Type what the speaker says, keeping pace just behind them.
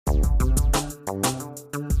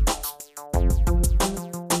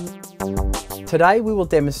Today we will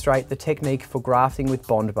demonstrate the technique for grafting with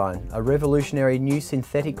BondBone, a revolutionary new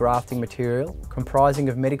synthetic grafting material comprising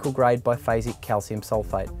of medical grade biphasic calcium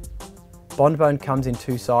sulfate. BondBone comes in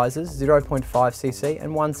two sizes, 0.5cc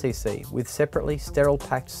and 1cc, with separately sterile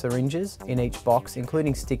packed syringes in each box,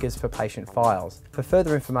 including stickers for patient files. For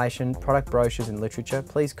further information, product brochures and literature,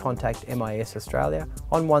 please contact MIS Australia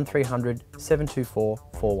on 1300 724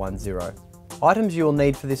 410. Items you will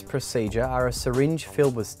need for this procedure are a syringe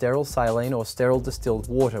filled with sterile saline or sterile distilled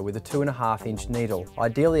water with a 2.5-inch needle,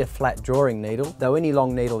 ideally a flat drawing needle, though any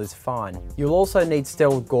long needle is fine. You'll also need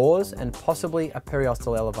sterile gauze and possibly a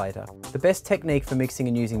periosteal elevator. The best technique for mixing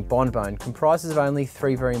and using BondBone comprises of only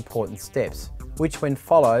 3 very important steps, which when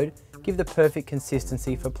followed, give the perfect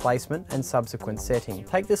consistency for placement and subsequent setting.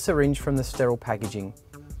 Take the syringe from the sterile packaging.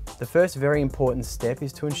 The first very important step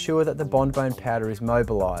is to ensure that the BondBone powder is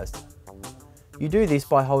mobilised. You do this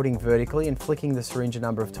by holding vertically and flicking the syringe a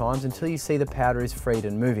number of times until you see the powder is freed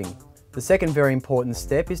and moving. The second very important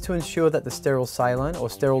step is to ensure that the sterile saline or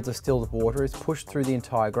sterile distilled water is pushed through the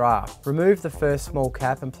entire graft. Remove the first small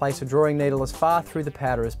cap and place a drawing needle as far through the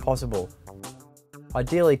powder as possible,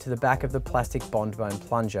 ideally to the back of the plastic BondBone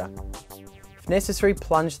plunger. If necessary,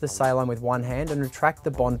 plunge the saline with one hand and retract the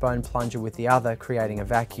BondBone plunger with the other, creating a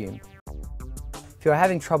vacuum. If you are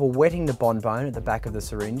having trouble wetting the BondBone at the back of the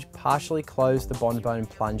syringe, partially close the BondBone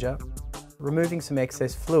plunger, removing some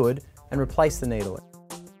excess fluid, and replace the needle.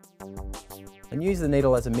 And use the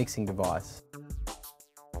needle as a mixing device.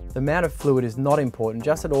 The amount of fluid is not important,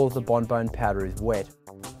 just that all of the BondBone powder is wet.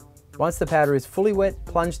 Once the powder is fully wet,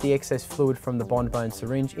 plunge the excess fluid from the BondBone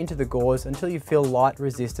syringe into the gauze until you feel light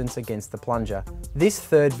resistance against the plunger. This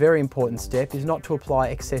third very important step is not to apply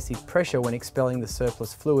excessive pressure when expelling the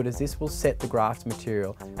surplus fluid, as this will set the graft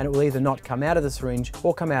material and it will either not come out of the syringe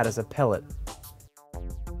or come out as a pellet.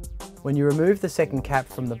 When you remove the second cap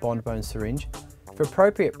from the BondBone syringe, if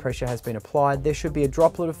appropriate pressure has been applied, there should be a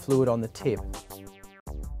droplet of fluid on the tip.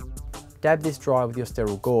 Dab this dry with your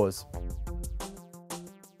sterile gauze.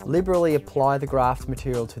 Liberally apply the graft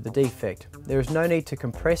material to the defect. There is no need to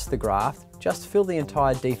compress the graft, just fill the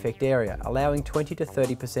entire defect area, allowing 20 to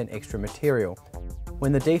 30% extra material.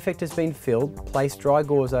 When the defect has been filled, place dry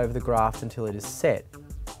gauze over the graft until it is set.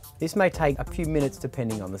 This may take a few minutes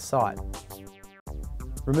depending on the site.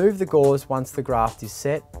 Remove the gauze once the graft is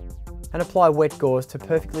set and apply wet gauze to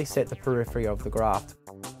perfectly set the periphery of the graft.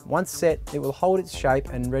 Once set, it will hold its shape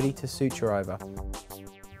and ready to suture over.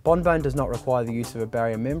 BondBone does not require the use of a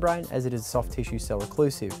barrier membrane as it is soft tissue cell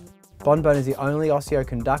occlusive. BondBone is the only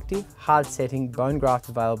osteoconductive, hard-setting bone graft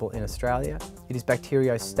available in Australia. It is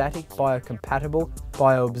bacteriostatic, biocompatible,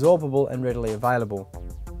 bioresorbable and readily available.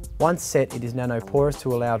 Once set, it is nanoporous to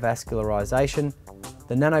allow vascularization.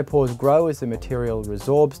 The nanopores grow as the material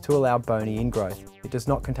resorbs to allow bony ingrowth. It does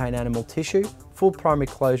not contain animal tissue, full primary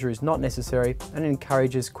closure is not necessary, and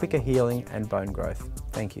encourages quicker healing and bone growth.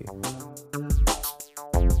 Thank you.